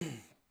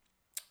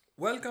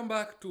Welcome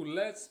back to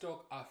Let's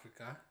Talk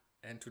Africa,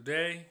 and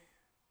today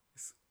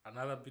is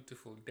another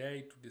beautiful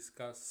day to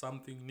discuss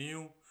something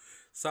new,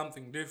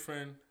 something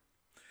different,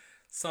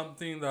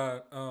 something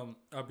that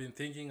I've been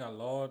thinking a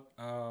lot.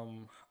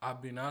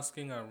 I've been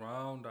asking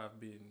around, I've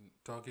been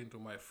talking to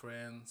my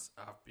friends,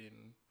 I've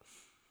been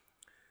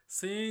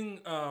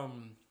seeing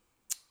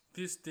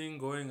this thing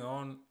going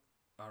on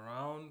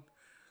around.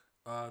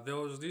 There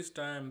was this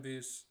time,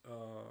 this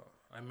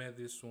I met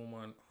this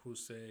woman who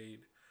said,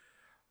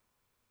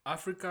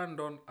 African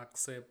don't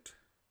accept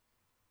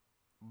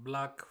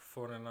black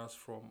foreigners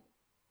from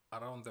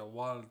around the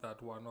world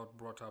that were not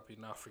brought up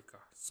in Africa.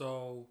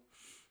 So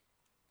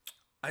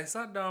I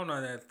sat down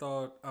and I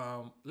thought,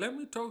 let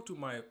me talk to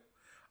my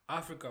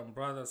African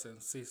brothers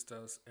and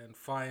sisters and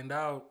find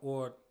out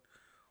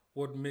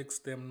what makes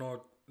them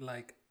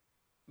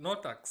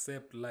not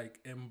accept, like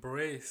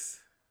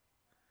embrace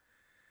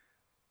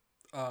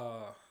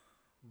uh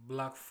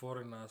black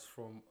foreigners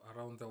from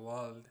around the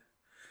world.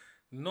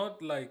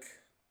 Not like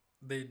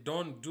they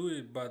don't do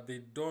it, but they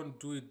don't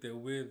do it the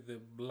way the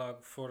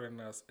black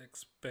foreigners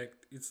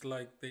expect. It's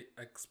like they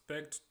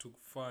expect to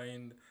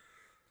find,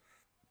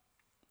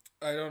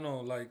 I don't know,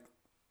 like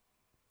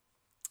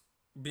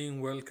being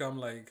welcome,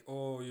 like,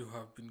 oh, you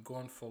have been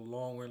gone for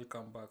long,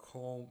 welcome back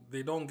home.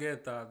 They don't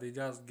get that. They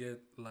just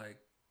get like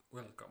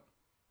welcome.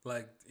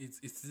 Like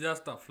it's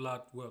just a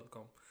flat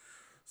welcome.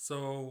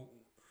 So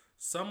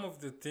some of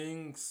the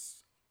things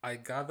I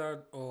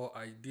gathered or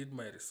I did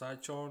my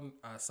research on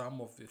are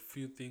some of the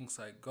few things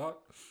I got.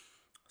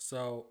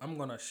 So I'm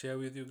gonna share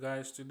with you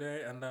guys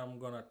today, and I'm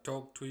gonna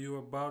talk to you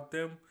about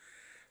them,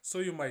 so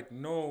you might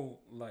know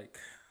like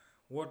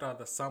what are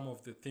the some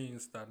of the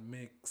things that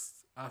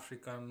makes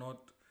Africa not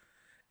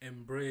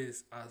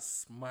embrace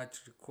as much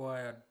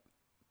required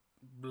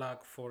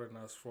black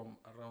foreigners from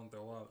around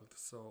the world.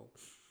 So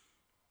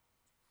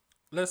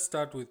let's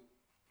start with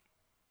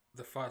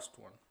the first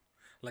one,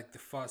 like the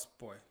first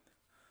point.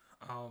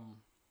 Um,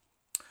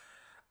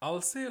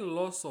 I'll say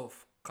loss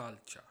of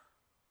culture.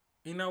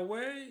 In a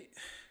way,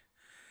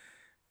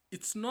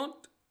 it's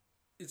not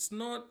it's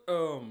not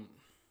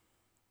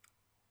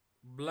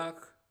black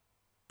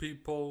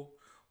people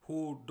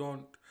who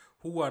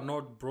are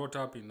not brought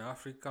up in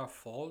Africa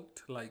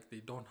fault, like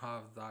they don't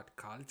have that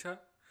culture,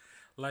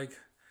 like,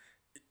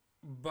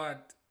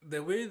 but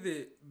the way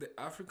the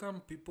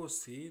African people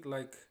see it,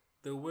 like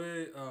the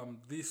way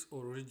this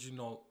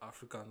original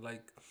African,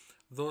 like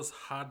those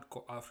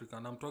hardcore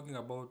African, I'm talking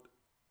about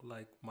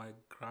like my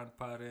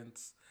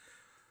grandparents,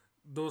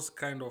 those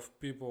kind of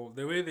people,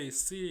 the way they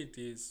see it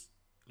is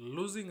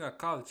losing a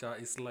culture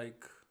is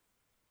like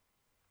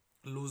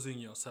losing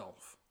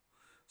yourself.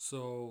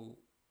 So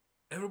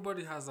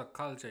everybody has a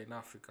culture in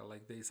Africa.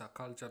 Like there is a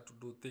culture to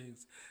do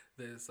things,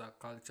 there's a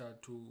culture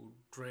to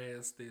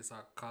dress, there's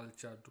a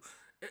culture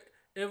to.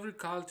 Every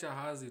culture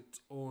has its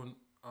own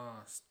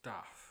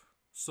stuff.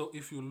 So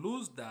if you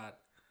lose that,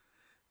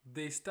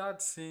 they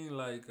start seeing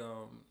like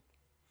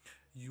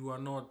you are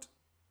not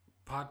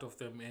part of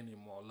them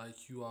anymore.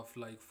 Like you have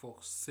like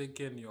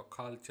forsaken your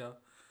culture,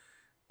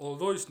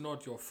 although it's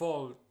not your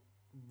fault,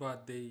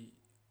 but the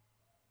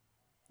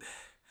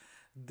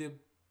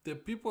the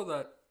people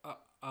that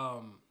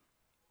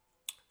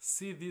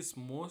see this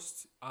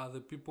most are the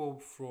people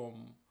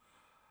from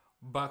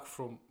back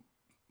from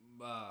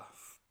uh,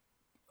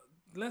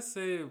 let's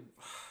say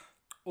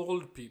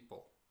old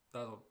people.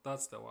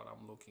 That's the word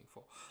I'm looking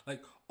for.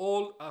 Like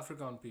old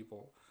African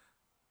people,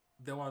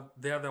 they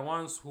are the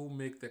ones who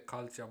make the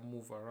culture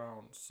move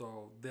around.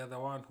 So they're the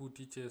one who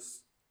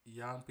teaches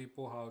young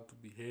people how to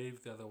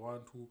behave. They're the one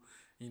who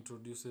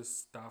introduces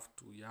stuff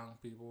to young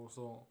people.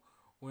 So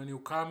when you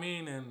come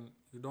in and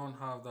you don't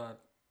have that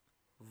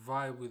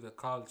vibe with the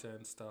culture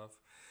and stuff,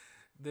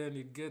 then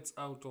it gets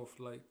out of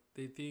like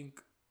they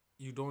think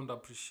you don't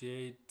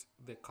appreciate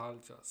the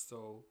culture.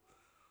 So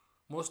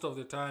most of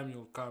the time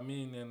you'll come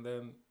in and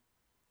then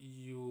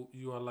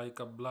you are like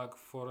a black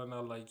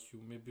foreigner, like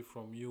you maybe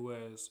from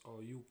US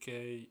or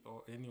UK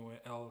or anywhere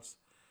else,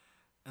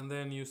 and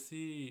then you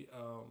see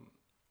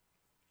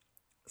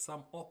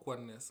some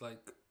awkwardness,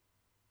 like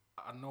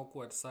an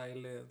awkward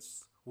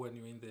silence when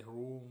you're in the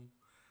room.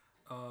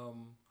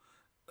 um,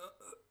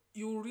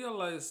 you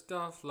realize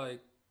stuff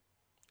like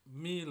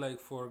me, like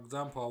for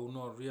example, I will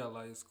not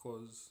realize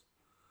because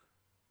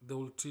they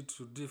will treat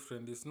you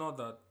different. It's not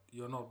that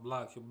you're not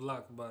black, you're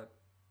black, but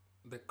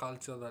the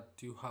culture that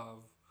you have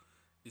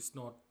is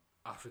not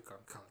African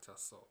culture.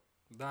 So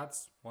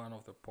that's one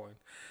of the point.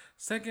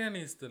 Second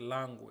is the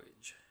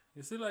language.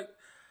 You see, like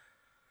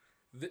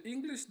the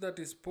English that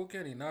is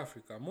spoken in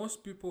Africa,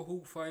 most people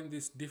who find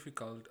this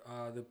difficult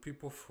are the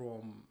people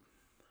from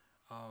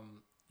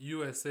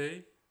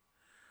USA.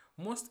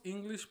 Most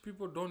English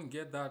people don't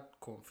get that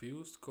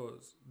confused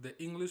because the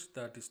English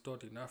that is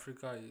taught in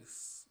Africa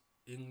is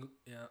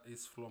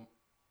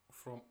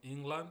from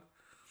England.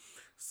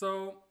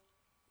 So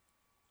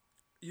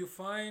you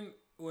find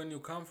when you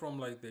come from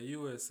like the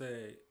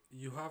USA,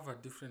 you have a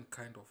different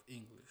kind of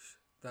English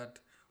that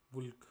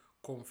will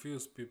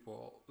confuse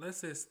people. Let's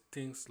say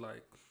things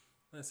like,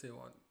 let's say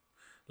one.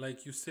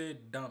 Like you say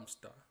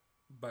dumpster,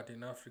 but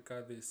in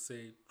Africa they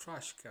say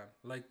trash can.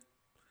 Like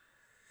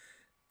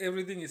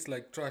everything is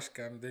like trash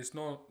can. There's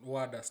no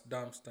word as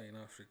dumpster in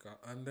Africa.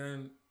 And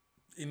then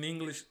in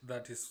English,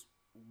 that is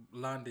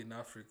land in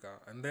Africa.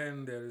 And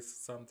then there is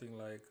something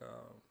like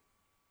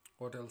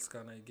what else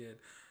can I get?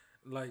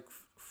 Like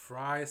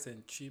fries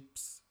and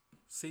chips.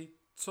 See,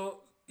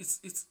 so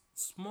it's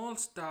small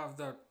stuff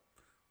that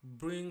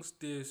brings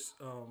this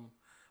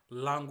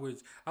language.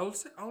 I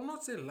will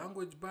not say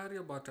language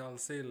barrier, but I'll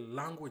say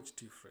language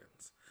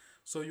difference.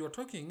 So you're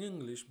talking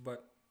English,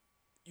 but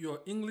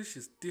your English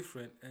is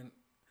different, and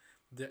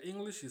their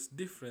English is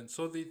different.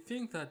 So they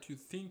think that you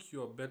think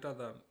you're better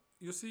than.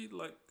 You see,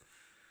 like,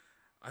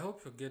 I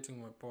hope you're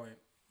getting my point.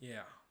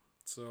 Yeah.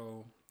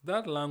 So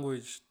that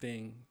language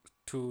thing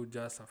too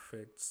just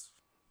affects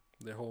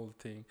the whole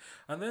thing.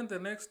 And then the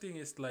next thing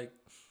is like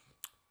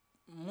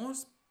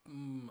most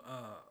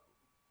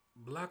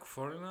black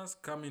foreigners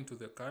come into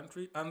the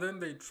country and then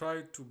they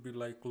try to be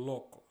like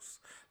locals.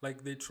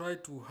 Like they try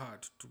too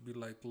hard to be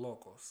like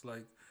locals.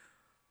 Like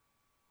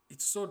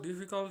it's so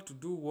difficult to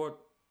do what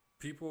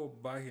people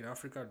back in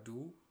Africa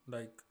do.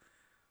 Like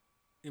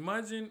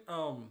imagine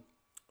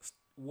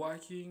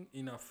working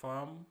in a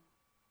farm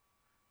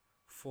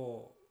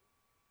for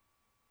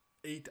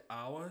 8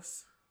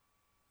 hours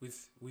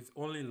with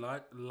only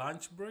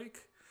lunch break,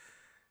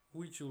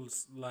 which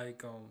was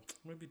like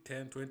maybe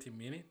 10-20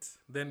 minutes,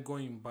 then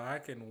going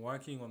back and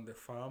working on the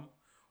farm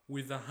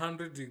with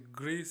 100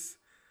 degrees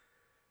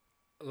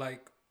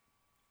like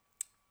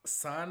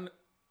sun,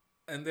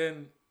 and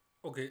then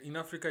okay, in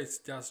Africa it's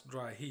just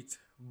dry heat,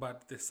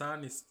 but the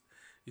sun is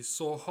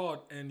so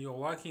hot and you're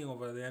working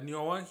over there and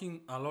you're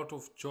working a lot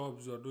of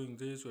jobs. You're doing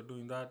this, you're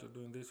doing that, you're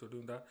doing this, you're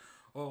doing that,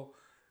 or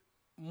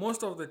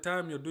most of the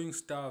time you're doing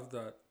stuff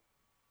that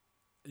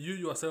you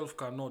yourself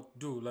cannot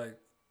do. Like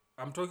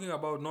I'm talking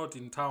about not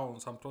in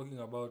towns, I'm talking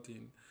about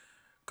in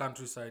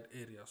countryside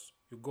areas.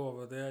 You go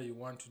over there, you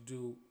want to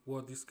do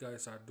what these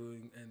guys are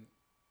doing, and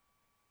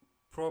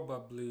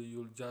probably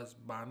you'll just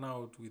burn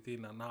out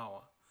within an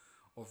hour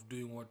of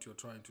doing what you're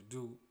trying to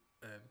do.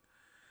 And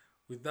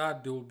with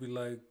that, they will be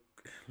like,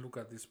 look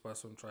at this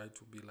person trying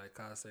to be like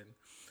us. And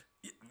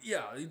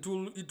yeah, it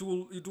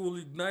will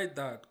ignite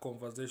that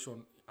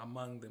conversation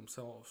among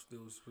themselves.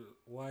 Those,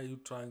 why are you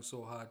trying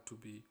so hard to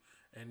be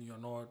and you're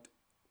not?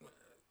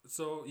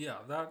 So yeah,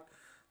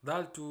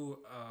 that too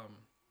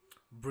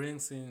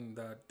brings in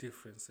that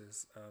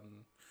differences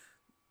and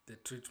the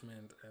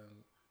treatment,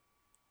 and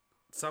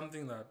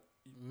something that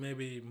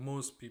maybe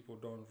most people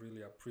don't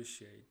really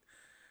appreciate.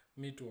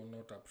 Me too, will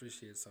not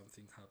appreciate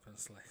something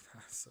happens like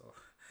that. So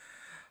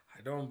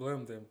I don't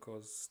blame them,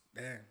 cause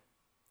dang.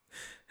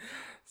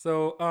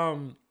 So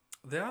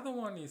the other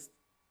one is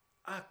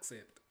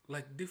accent,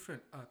 like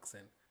different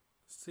accent.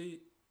 See,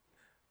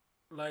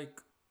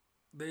 like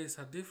there is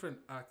a different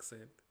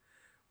accent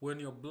when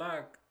you're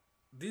black.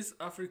 These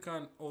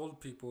African old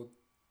people,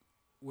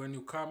 when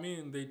you come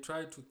in, they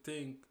try to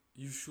think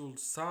you should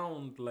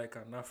sound like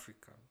an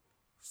African.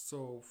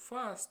 So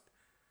first,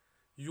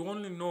 you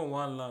only know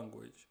one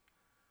language.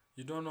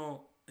 You don't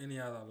know any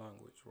other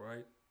language,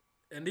 right?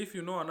 And if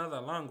you know another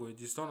language,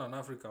 it's not an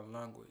African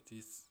language.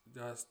 It's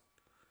just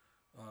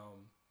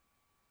um,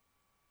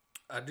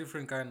 a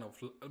different kind of.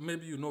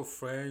 Maybe you know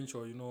French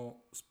or you know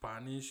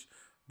Spanish,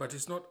 but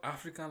it's not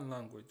African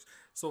language.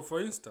 So, for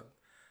instance,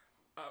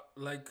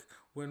 like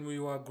when we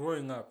were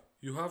growing up,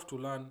 you have to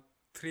learn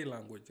three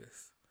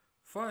languages.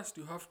 First,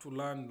 you have to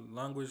learn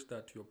language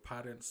that your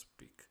parents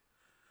speak.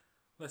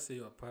 Let's say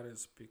your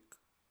parents speak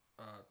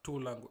two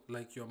language,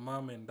 like your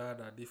mom and dad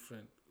are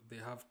different. They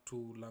have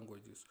two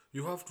languages.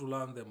 You have to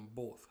learn them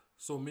both.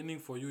 So, meaning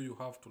for you, you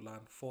have to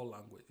learn four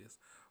languages.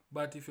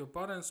 But if your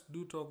parents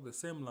do talk the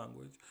same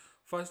language,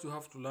 first you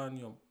have to learn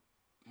your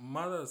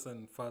mother's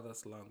and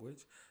father's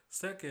language.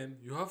 Second,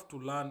 you have to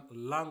learn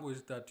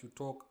language that you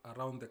talk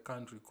around the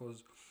country,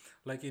 because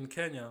like in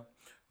Kenya,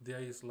 there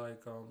is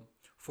like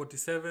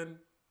 47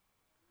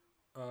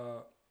 uh,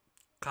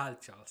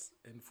 cultures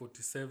and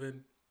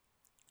 47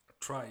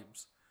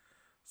 tribes.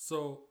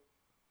 So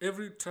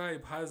every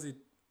tribe has its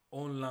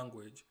own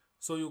language.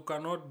 So you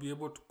cannot be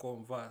able to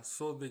converse.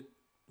 So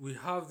we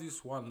have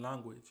this one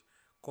language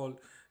called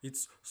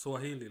it's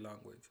Swahili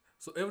language.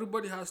 So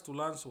everybody has to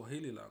learn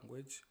Swahili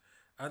language.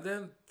 And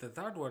then the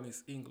third one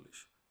is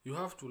English. You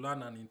have to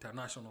learn an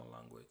international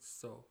language.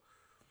 So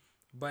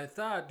by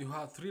third, you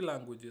have three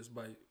languages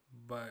by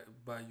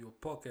your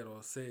pocket,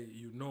 or say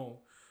you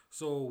know.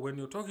 So when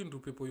you're talking to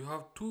people, you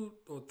have two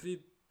or three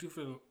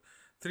different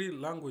three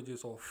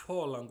languages or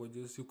four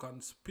languages you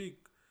can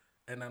speak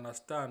and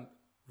understand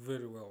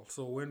very well.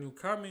 So when you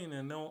come in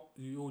and now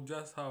you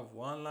just have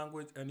one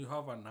language and you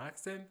have an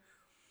accent,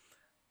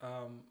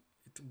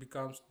 it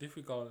becomes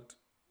difficult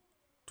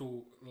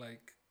to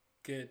like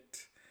get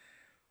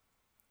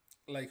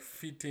like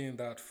fit in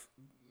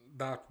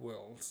that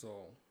well.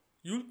 So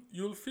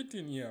you'll fit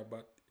in here,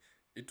 but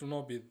it will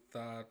not be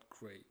that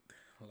great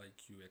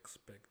like you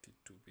expect it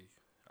to be.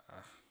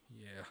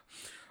 Yeah.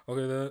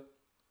 Okay. The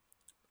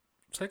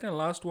second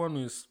last one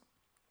is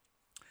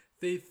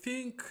They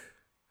think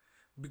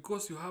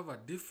because you have a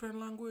different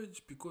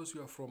language, because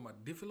you are from a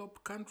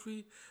developed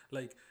country,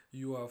 like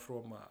you are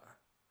from a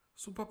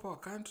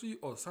superpower country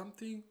or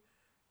something,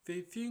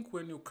 they think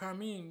when you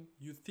come in,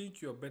 you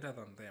think you're better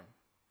than them.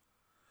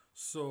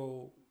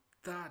 So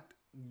that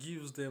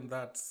gives them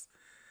that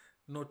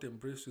not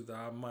embrace you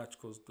that much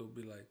because they'll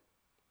be like,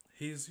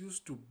 he's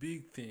used to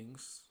big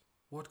things.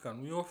 What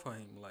can we offer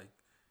him? Like,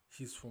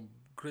 he's from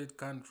great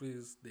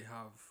countries, they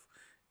have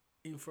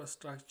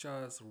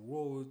infrastructures,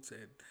 roads,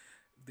 and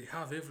they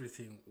have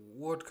everything.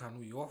 What can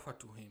we offer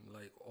to him?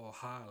 Like, or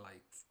her,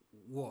 like,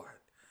 what?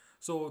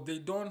 So they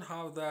don't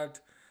have that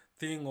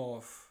thing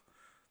of,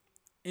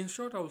 in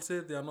short, I would say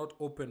they are not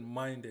open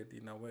minded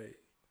in a way.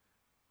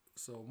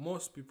 So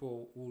most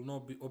people will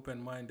not be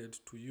open minded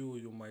to you.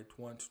 You might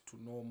want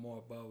to know more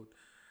about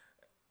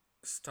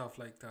stuff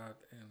like that,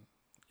 and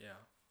yeah.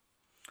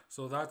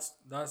 So that's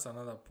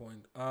another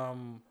point.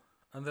 And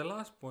the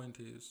last point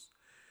is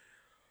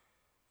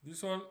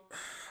this one.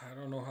 I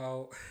don't know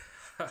how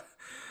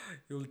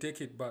you'll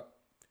take it, but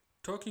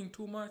talking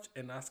too much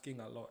and asking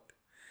a lot.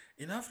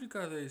 In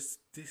Africa, there is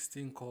this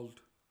thing called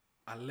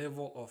a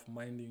level of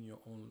minding your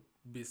own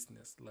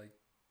business. Like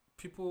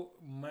people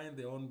mind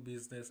their own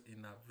business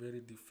in a very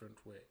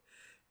different way.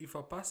 If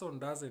a person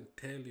doesn't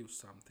tell you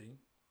something,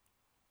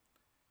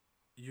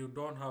 you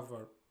don't have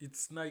a,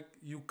 it's like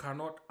you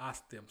cannot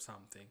ask them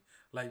something,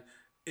 like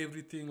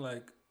everything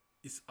like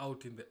is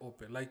out in the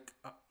open. Like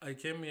I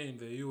came here in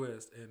the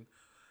US and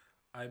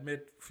I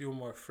met few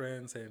more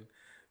friends, and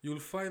you'll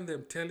find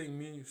them telling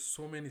me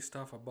so many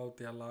stuff about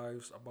their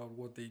lives, about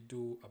what they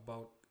do,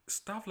 about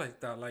stuff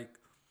like that. Like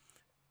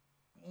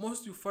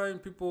most you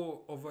find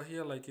people over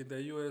here like in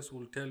the US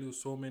will tell you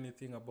so many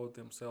things about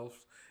themselves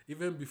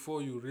even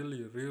before you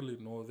really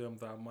know them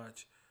that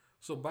much.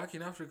 So back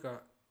in Africa,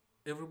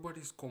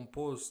 everybody's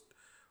composed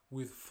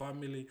with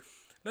family.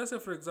 Let's say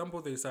for example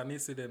there's an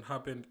incident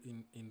happened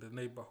in the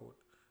neighborhood,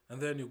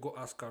 and then you go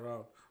ask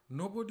around.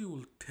 Nobody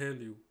will tell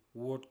you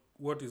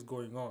what is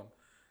going on.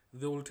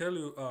 They will tell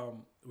you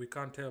we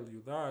can't tell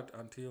you that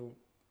until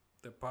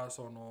the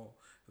person or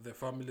the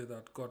family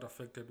that got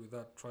affected with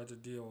that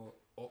tragedy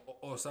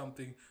or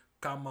something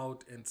come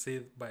out and say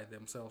it by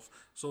themselves.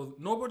 So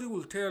nobody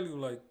will tell you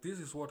like this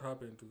is what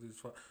happened to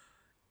this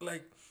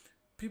like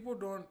people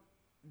don't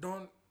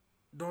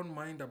don't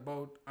mind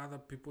about other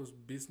people's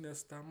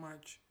business that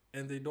much,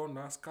 and they don't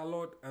ask a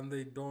lot, and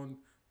they don't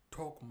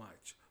talk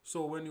much.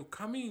 So when you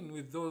come in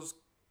with those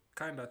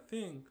kind of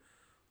thing,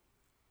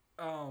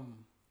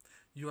 um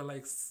you are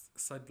like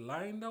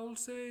sidelined, I will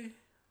say.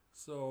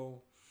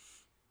 So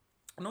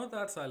not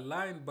that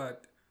sidelined,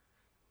 but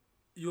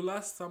you'll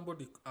ask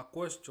somebody a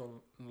question,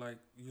 like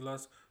you'll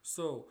ask,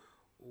 so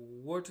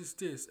what is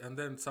this? And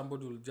then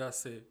somebody will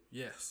just say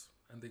yes,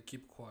 and they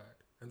keep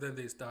quiet, and then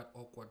they start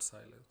awkward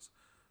silence.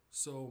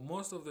 So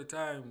most of the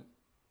time,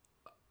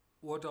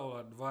 what I'll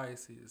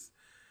advise is,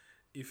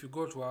 if you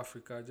go to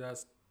Africa,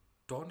 just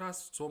don't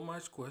ask so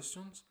much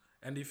questions.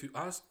 And if you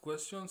ask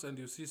questions and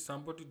you see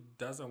somebody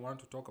doesn't want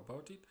to talk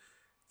about it,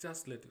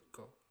 just let it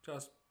go.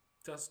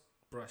 Just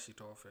brush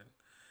it off and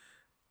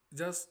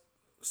just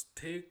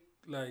take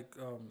like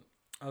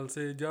I'll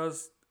say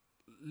just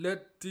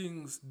let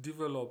things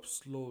develop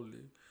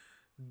slowly.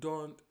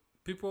 Don't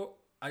people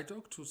I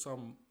talk to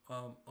some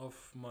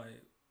of my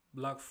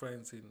black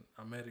friends in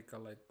America,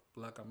 like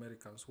black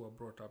Americans who are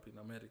brought up in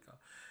America,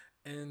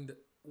 and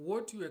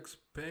what you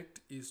expect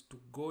is to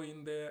go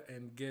in there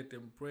and get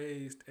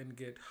embraced and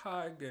get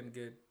hugged and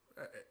get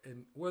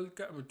and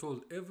welcome and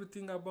told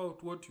everything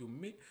about what you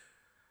mean.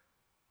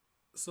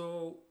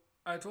 So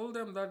I told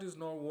them that is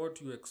not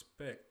what you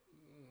expect.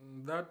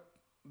 That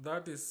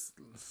that is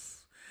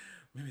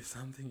maybe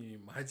something you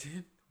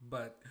imagine,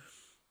 but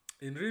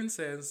in real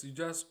sense, you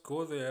just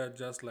go there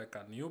just like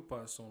a new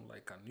person,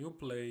 like a new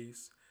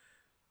place,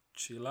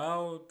 chill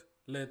out,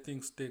 let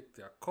things take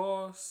their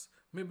course.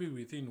 Maybe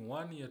within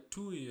 1 year,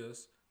 2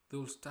 years,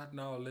 they'll start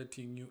now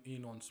letting you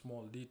in on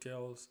small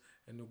details,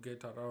 and you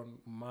get around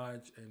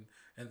much,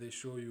 and they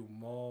show you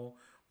more.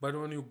 But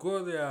when you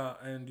go there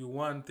and you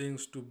want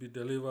things to be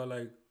delivered,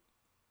 like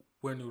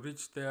when you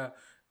reach there,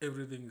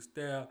 everything is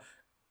there,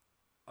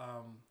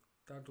 um,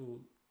 that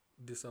will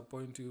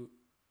disappoint you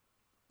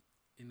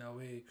in a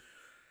way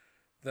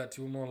that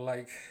you know,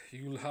 like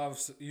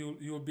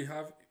you'll be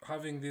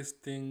having this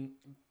thing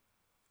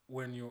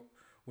when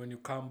you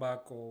come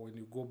back, or when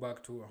you go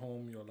back to a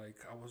home, you're like,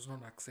 I was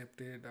not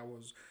accepted, I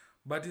was,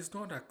 but it's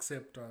not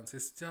acceptance,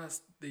 it's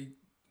just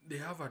they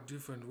have a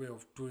different way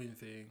of doing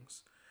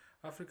things.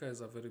 Africa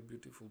is a very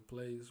beautiful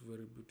place,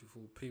 very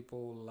beautiful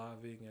people,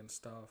 loving and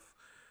stuff,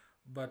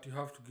 but you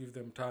have to give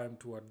them time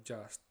to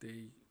adjust.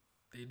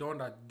 They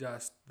don't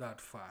adjust that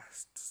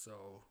fast.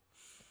 So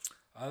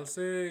I'll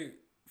say,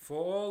 for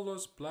all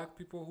those black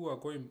people who are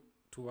going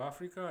to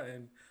Africa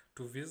and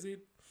to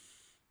visit,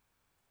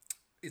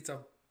 it's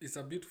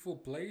a beautiful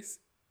place.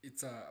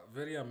 It's a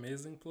very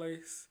amazing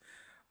place.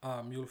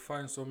 You'll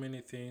find so many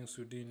things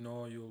you didn't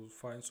know. You'll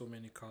find so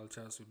many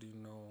cultures you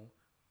didn't know.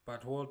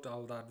 But what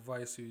I'll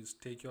advise you is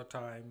take your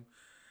time,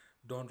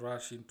 Don't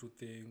rush into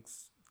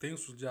things.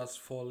 Things will just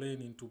fall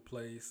in into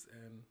place,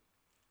 and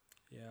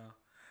yeah,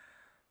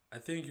 I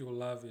think you'll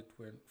love it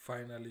when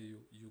finally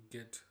you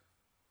get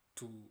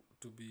to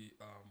be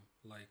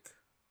like,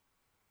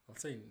 I'll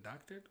say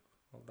inducted.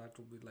 Well, that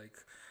would be like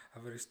a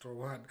very strong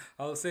word.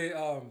 I'll say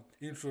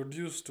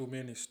introduced to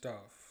many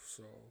stuff.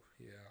 So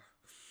yeah.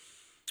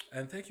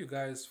 And thank you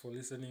guys for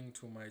listening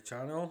to my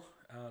channel.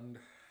 And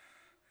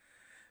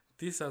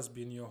this has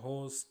been your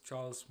host,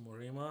 Charles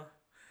Morima.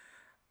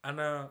 And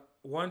I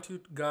want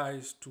you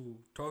guys to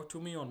talk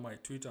to me on my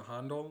Twitter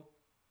handle,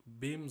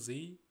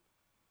 BeamZ,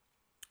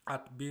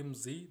 at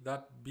BeamZ.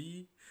 That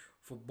B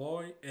for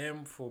boy,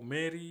 M for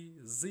Mary,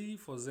 Z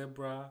for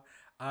zebra,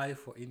 I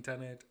for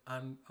internet.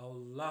 And I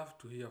would love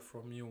to hear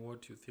from you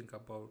what you think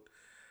about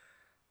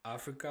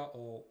Africa,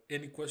 or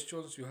any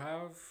questions you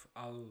have.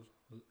 I'll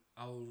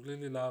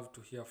really love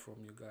to hear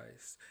from you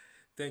guys.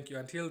 Thank you.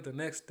 Until the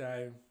next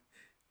time,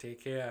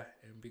 take care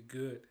and be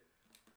good.